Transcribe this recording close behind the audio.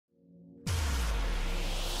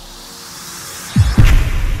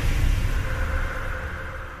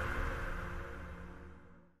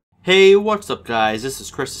Hey, what's up guys, this is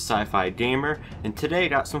Chris the Sci-Fi Gamer, and today I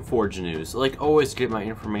got some Forge news. Like always, get my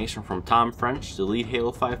information from Tom French, the lead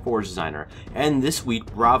Halo 5 Forge designer, and this week,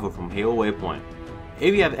 Bravo from Halo Waypoint.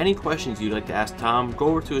 If you have any questions you'd like to ask Tom, go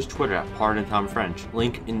over to his Twitter at PardonTomFrench,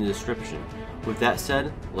 link in the description. With that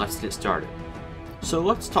said, let's get started. So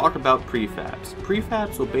let's talk about prefabs.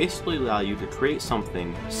 Prefabs will basically allow you to create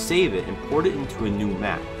something, save it, and port it into a new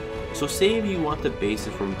map. So say if you want the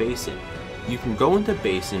bases from Basin, you can go into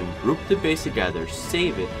Basin, group the base together,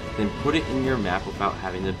 save it, then put it in your map without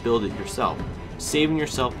having to build it yourself, saving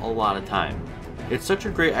yourself a lot of time. It's such a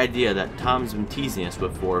great idea that Tom's been teasing us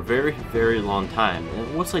with for a very long time, and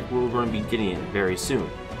it looks like we're going to be getting it very soon.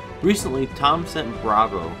 Recently, Tom sent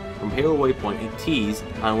Bravo from Halo Waypoint a tease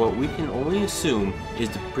on what we can only assume is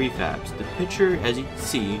the prefabs. The picture, as you can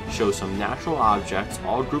see, shows some natural objects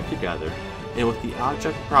all grouped together, and with the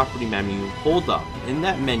object property menu pulled up, in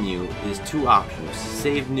that menu is two options,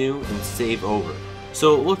 save new and save over.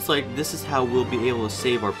 So it looks like this is how we'll be able to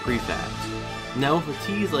save our prefabs. Now with a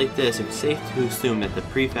tease like this, it's safe to assume that the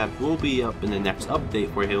prefab will be up in the next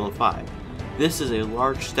update for Halo 5. This is a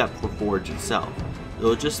large step for Forge itself.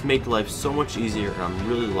 It'll just make life so much easier, and I'm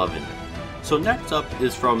really loving it. So next up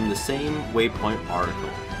is from the same Waypoint article.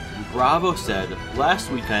 Bravo said,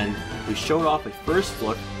 last weekend we showed off a first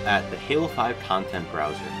look at the Halo 5 content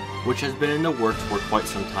browser, which has been in the works for quite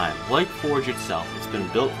some time. Like Forge itself, it's been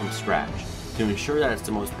built from scratch to ensure that it's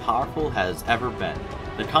the most powerful it has ever been.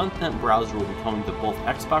 The content browser will be coming to both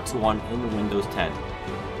Xbox One and Windows 10.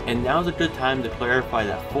 And now's a good time to clarify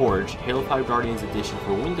that Forge, Halo 5 Guardians Edition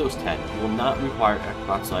for Windows 10 will not require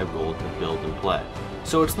Xbox Live Gold to build and play.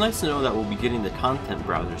 So it's nice to know that we'll be getting the content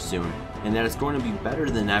browser soon, and that it's going to be better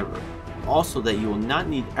than ever. Also that you will not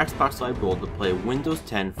need Xbox Live Gold to play Windows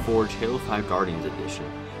 10 Forge Halo 5 Guardians Edition.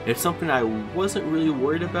 It's something I wasn't really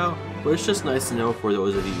worried about, but it's just nice to know for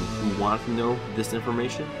those of you who want to know this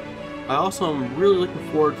information. I also am really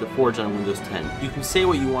looking forward to Forge on Windows 10. You can say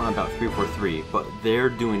what you want about 343, but they're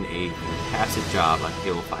doing a fantastic job on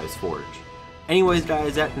Halo 5's Forge. Anyways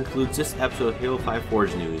guys, that concludes this episode of Halo 5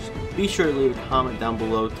 Forge News. Be sure to leave a comment down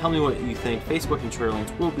below, tell me what you think. Facebook and Twitter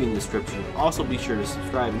links will be in the description. Also be sure to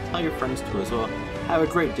subscribe and tell your friends too as well. Have a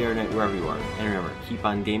great day or night wherever you are. And remember, keep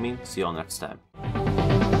on gaming. See y'all next time.